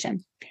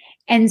translation.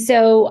 And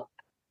so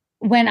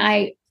when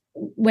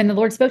the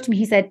Lord spoke to me,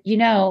 he said,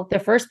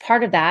 the first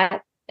part of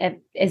that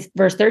is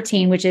verse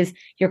 13, which is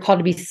you're called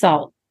to be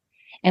salt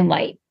and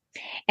light.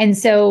 And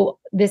so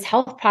this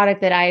health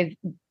product that I've,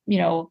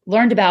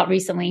 learned about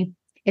recently,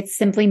 it's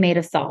simply made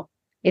of salt.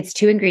 It's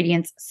 2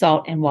 ingredients,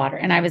 salt and water.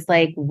 And I was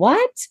like,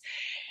 what?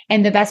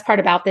 And the best part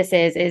about this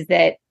is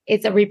that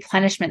it's a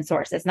replenishment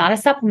source. It's not a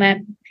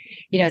supplement.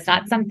 It's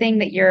not something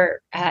that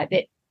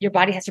that your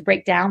body has to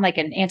break down like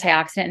an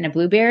antioxidant in a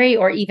blueberry,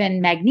 or even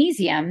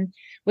magnesium,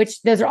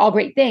 which those are all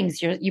great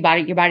things. Your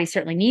body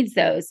certainly needs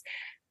those.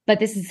 But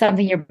this is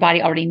something your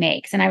body already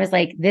makes. And I was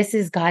like, this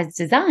is God's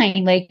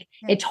design. Like,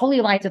 it totally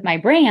aligns with my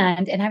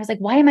brand. And I was like,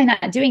 why am I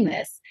not doing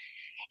this?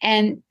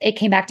 And it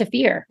came back to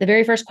fear. The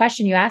very first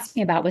question you asked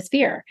me about was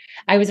fear.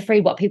 I was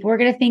afraid what people were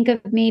going to think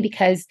of me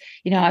because,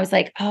 I was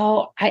like,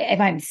 if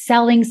I'm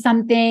selling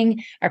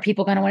something, are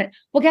people going to want it?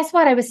 Well, guess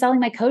what? I was selling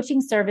my coaching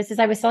services.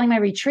 I was selling my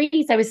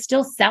retreats. I was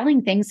still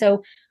selling things.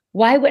 So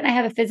why wouldn't I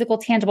have a physical,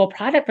 tangible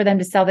product for them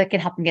to sell that can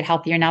help them get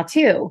healthier now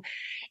too?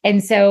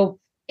 And so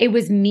it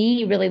was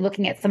me really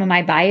looking at some of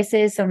my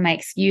biases, some of my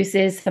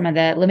excuses, some of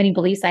the limiting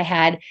beliefs I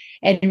had,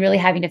 and really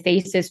having to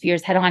face those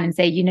fears head on and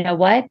say, you know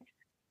what?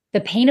 The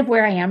pain of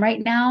where I am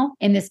right now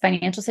in this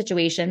financial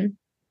situation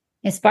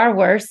is far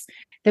worse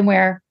than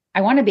where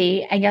I want to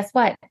be. And guess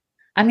what?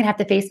 I'm going to have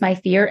to face my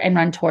fear and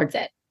run towards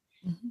it.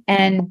 Mm-hmm.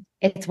 And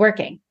it's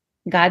working.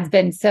 God's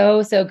been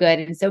so, so good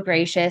and so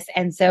gracious.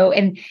 And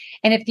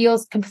it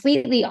feels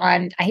completely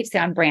I hate to say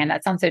on brand,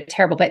 that sounds so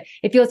terrible, but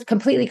it feels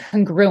completely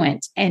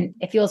congruent, and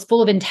it feels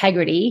full of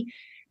integrity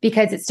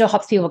because it still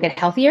helps people get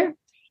healthier.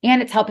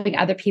 And it's helping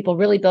other people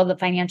really build the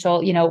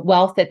financial,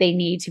 wealth that they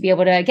need to be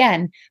able to,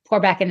 again,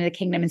 pour back into the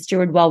kingdom and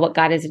steward well what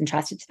God has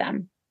entrusted to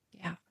them.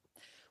 Yeah.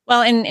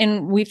 Well,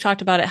 and we've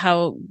talked about it,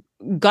 how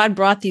God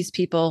brought these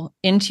people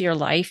into your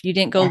life. You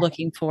didn't go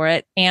looking for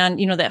it. And,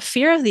 that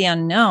fear of the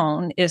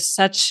unknown is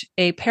such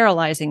a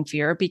paralyzing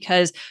fear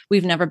because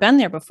we've never been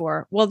there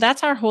before. Well,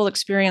 that's our whole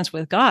experience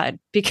with God,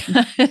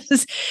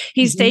 because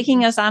he's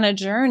taking us on a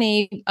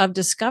journey of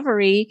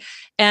discovery,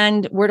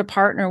 and we're to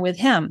partner with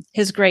him,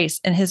 his grace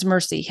and his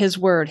mercy, his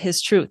word,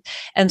 his truth.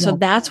 And so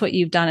that's what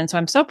you've done. And so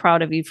I'm so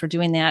proud of you for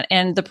doing that.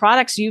 And the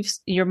products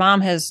your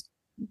mom has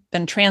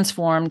been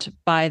transformed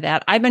by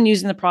that. I've been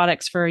using the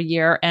products for a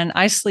year and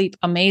I sleep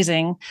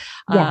amazing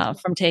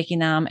from taking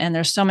them. And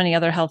there's so many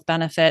other health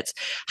benefits.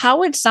 How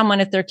would someone,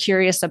 if they're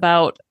curious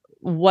about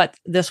what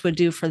this would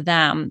do for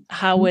them,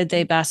 how would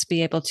they best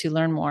be able to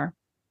learn more?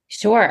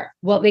 Sure.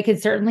 Well, they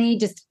could certainly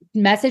just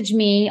message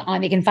me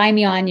they can find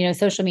me on,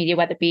 social media,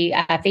 whether it be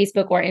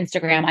Facebook or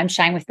Instagram. I'm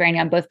Shine with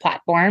Frannie on both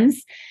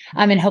platforms.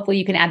 And hopefully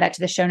you can add that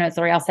to the show notes,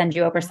 or I'll send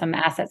you over some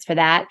assets for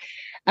that.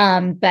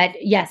 But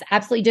yes,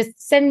 absolutely. Just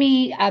send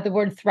me the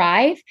word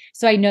thrive.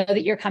 So I know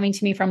that you're coming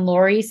to me from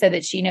Lori, so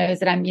that she knows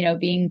that I'm,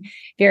 being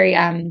very,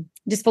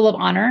 just full of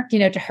honor,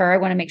 to her. I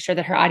want to make sure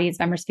that her audience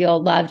members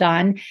feel loved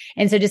on.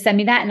 And so just send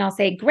me that and I'll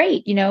say,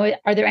 great.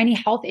 Are there any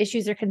health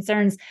issues or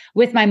concerns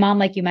with my mom?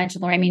 Like you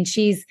mentioned, Lori, I mean,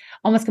 she's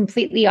almost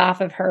completely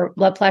off of her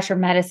blood pressure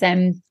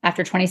medicine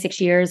after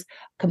 26 years,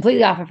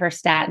 completely off of her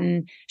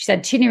statin. She's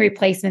had 2 knee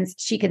replacements.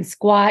 She can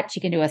squat. She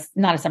can do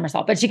not a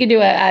somersault, but she can do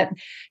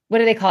what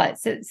do they call it?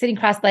 Sitting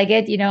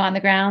cross-legged, on the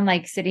ground,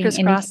 like sitting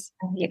crisscross,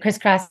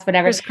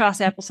 whatever. Crisscross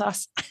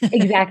applesauce.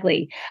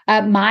 Exactly.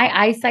 My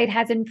eyesight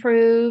has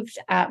improved.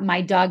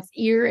 My dog's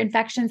ear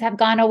infections have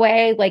gone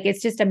away. Like,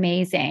 it's just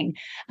amazing.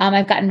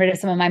 I've gotten rid of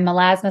some of my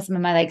melasma, some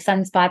of my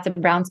sunspots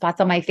and brown spots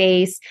on my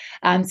face.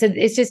 So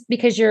it's just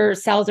because your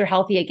cells are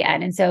healthy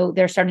again. And so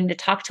they're starting to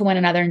talk to one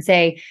another and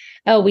say,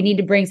 oh, we need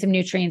to bring some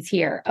nutrients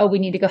here. Oh, we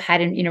need to go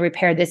ahead and,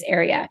 repair this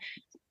area.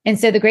 And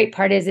so the great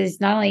part is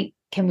not only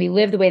can we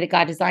live the way that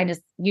God designed us?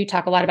 You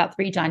talk a lot about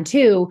 3 John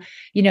 2,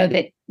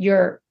 that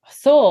your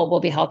soul will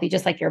be healthy,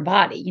 just like your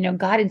body.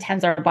 God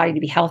intends our body to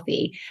be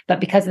healthy, but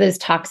because of this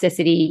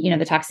toxicity,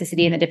 the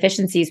toxicity and the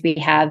deficiencies we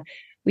have,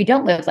 we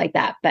don't live like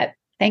that. But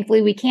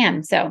thankfully we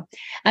can. So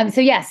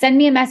yeah, send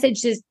me a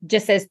message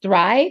just says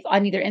Thrive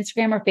on either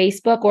Instagram or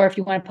Facebook, or if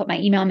you want to put my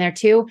email in there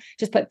too,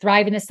 just put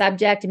Thrive in the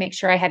subject to make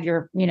sure I have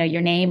your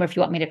name, or if you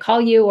want me to call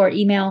you or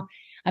email,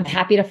 I'm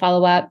happy to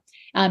follow up.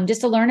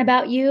 Just to learn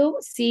about you,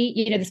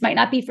 see, this might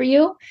not be for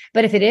you,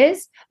 but if it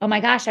is, oh my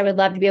gosh, I would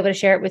love to be able to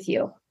share it with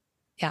you.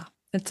 Yeah,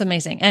 it's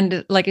amazing.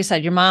 And like you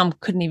said, your mom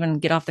couldn't even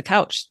get off the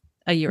couch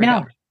a year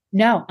ago.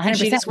 No, 100%. And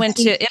she just went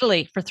to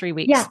Italy for 3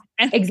 weeks. Yeah,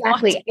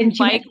 exactly. And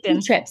she went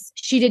 2 trips.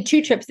 She did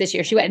 2 trips this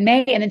year. She went in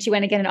May and then she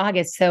went again in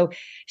August. So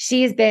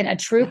she's been a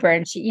trooper.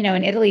 And she,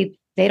 in Italy,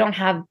 they don't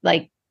have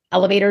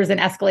elevators and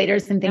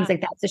escalators and things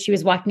like that. So she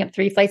was walking up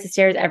 3 flights of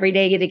stairs every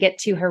day to get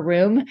to her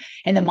room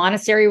in the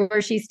monastery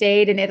where she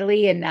stayed in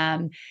Italy.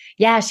 And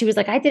she was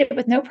like, I did it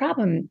with no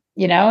problem,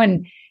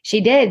 and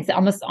she did.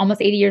 Almost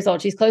 80 years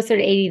old. She's closer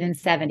to 80 than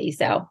 70.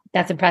 So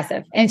that's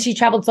impressive. And she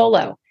traveled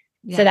solo.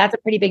 Yeah. So that's a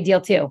pretty big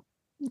deal too.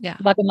 Yeah.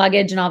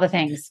 Luggage and all the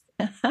things.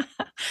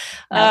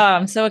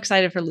 I'm so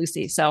excited for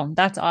Lucy. So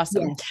that's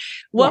awesome. Yes.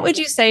 What would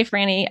you say,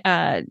 Frannie,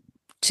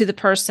 to the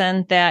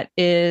person that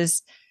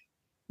is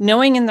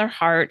knowing in their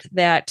heart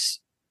that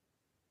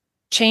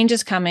change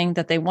is coming,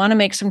 that they want to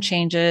make some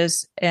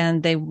changes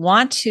and they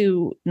want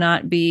to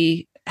not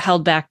be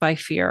held back by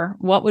fear?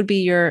 What would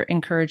be your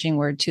encouraging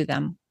word to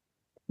them?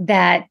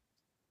 That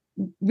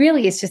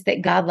really it's just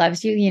that God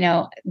loves you,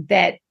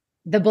 that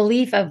the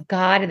belief of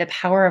God and the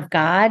power of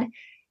God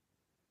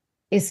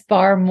is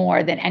far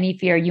more than any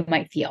fear you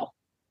might feel.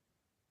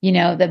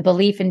 The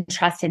belief and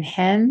trust in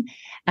Him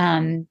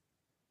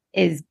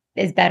is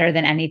better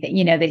than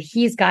anything, that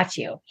He's got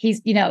you.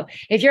 He's,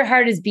 if your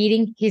heart is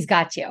beating, He's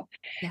got you.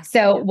 Yeah.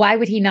 So why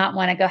would He not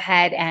want to go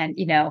ahead and,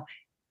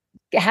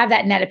 have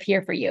that net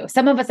appear for you?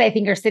 Some of us, I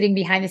think, are sitting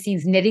behind the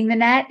scenes knitting the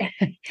net,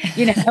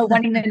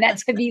 wanting the net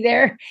to be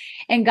there.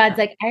 And God's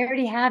like, I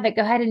already have it.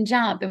 Go ahead and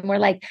jump. And we're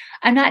like,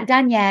 I'm not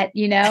done yet,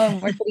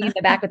 and we're sitting in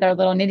the back with our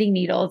little knitting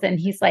needles. And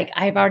He's like,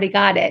 I've already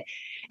got it.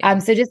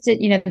 So just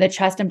to, the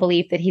trust and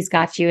belief that He's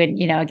got you. And,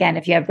 again,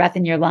 if you have breath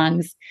in your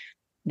lungs,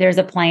 there's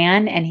a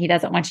plan and He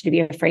doesn't want you to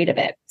be afraid of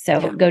it.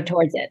 So go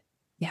towards it.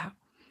 Yeah.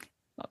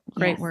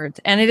 Great words.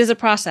 And it is a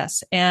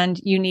process and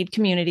you need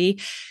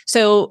community.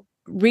 So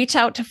reach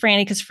out to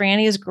Frannie because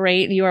Frannie is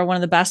great. You are one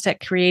of the best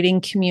at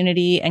creating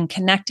community and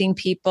connecting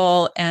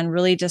people and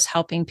really just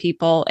helping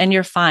people. And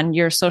you're fun.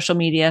 Your social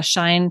media,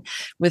 Shine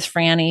with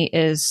Frannie,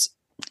 is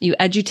you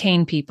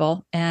edutain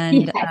people.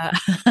 And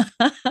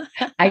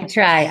I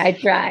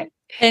try.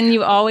 And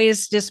you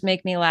always just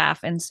make me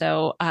laugh. And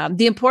so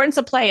the importance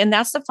of play, and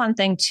that's the fun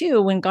thing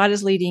too, when God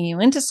is leading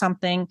you into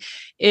something,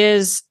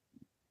 is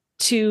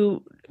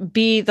to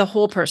be the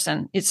whole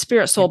person. It's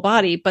spirit, soul,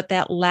 body, but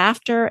that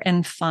laughter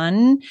and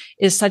fun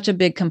is such a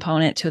big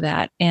component to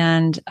that.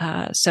 And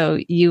so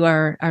you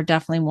are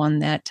definitely one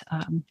that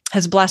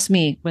has blessed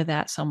me with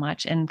that so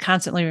much and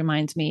constantly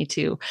reminds me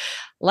to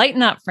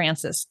lighten up,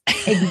 Frances.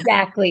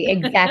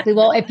 Exactly.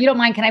 Well, if you don't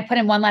mind, can I put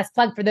in one last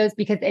plug for those?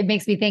 Because it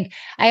makes me think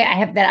I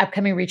have that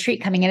upcoming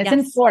retreat coming in. It's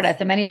in Florida.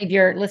 So many of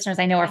your listeners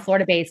I know are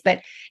Florida based,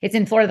 but it's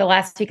in Florida the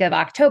last week of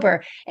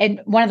October.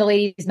 And one of the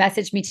ladies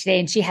messaged me today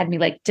and she had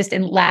me just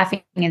in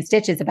laughing in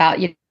stitches about,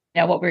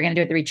 what we're going to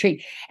do at the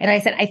retreat. And I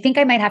said, I think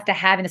I might have to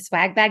have in the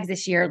swag bags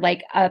this year,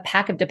 a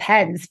pack of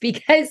Depends,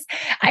 because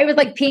I was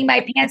peeing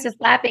my pants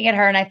just laughing at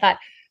her. And I thought,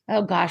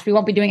 oh gosh, we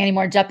won't be doing any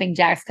more jumping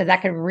jacks because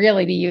that could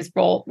really be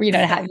useful,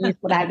 to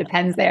have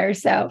Depends there.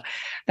 So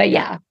But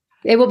yeah,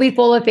 it will be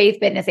full of faith,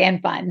 fitness,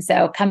 and fun.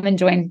 So come and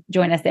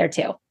join us there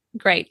too.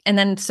 Great. And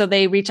then, so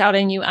they reach out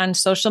on you on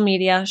social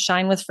media,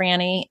 Shine with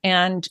Frannie.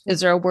 And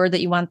is there a word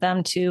that you want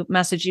them to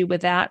message you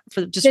with that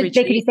for just retreat?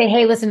 They could say,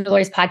 hey, listen to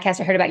Lori's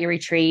podcast. I heard about your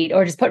retreat,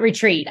 or just put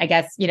retreat. I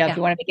guess, if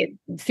you want to make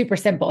it super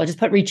simple, just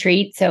put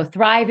retreat. So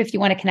Thrive, if you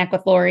want to connect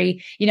with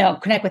Lori,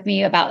 connect with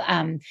me about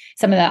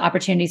some of the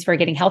opportunities for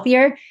getting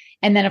healthier.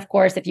 And then of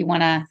course, if you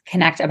want to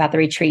connect about the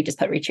retreat, just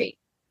put retreat.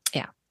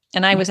 Yeah.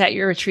 And I was at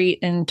your retreat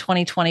in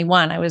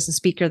 2021. I was a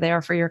speaker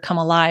there for your Come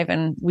Alive,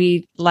 and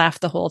we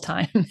laughed the whole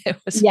time. It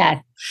was we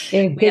had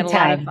a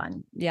lot of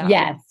fun.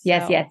 Yeah.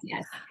 Yes.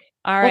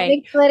 All right. Well,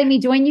 thanks for letting me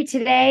join you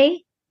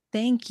today.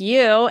 Thank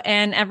you.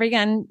 And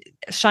again,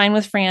 Shine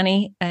with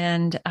Frannie.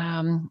 And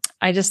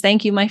I just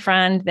thank you, my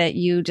friend, that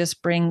you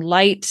just bring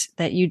light,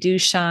 that you do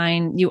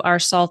shine. You are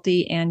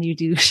salty and you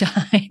do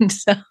shine.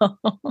 So,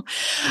 all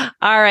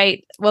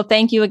right. Well,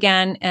 thank you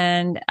again.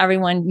 And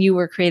everyone, you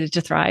were created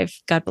to thrive.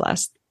 God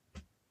bless.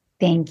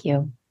 Thank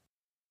you.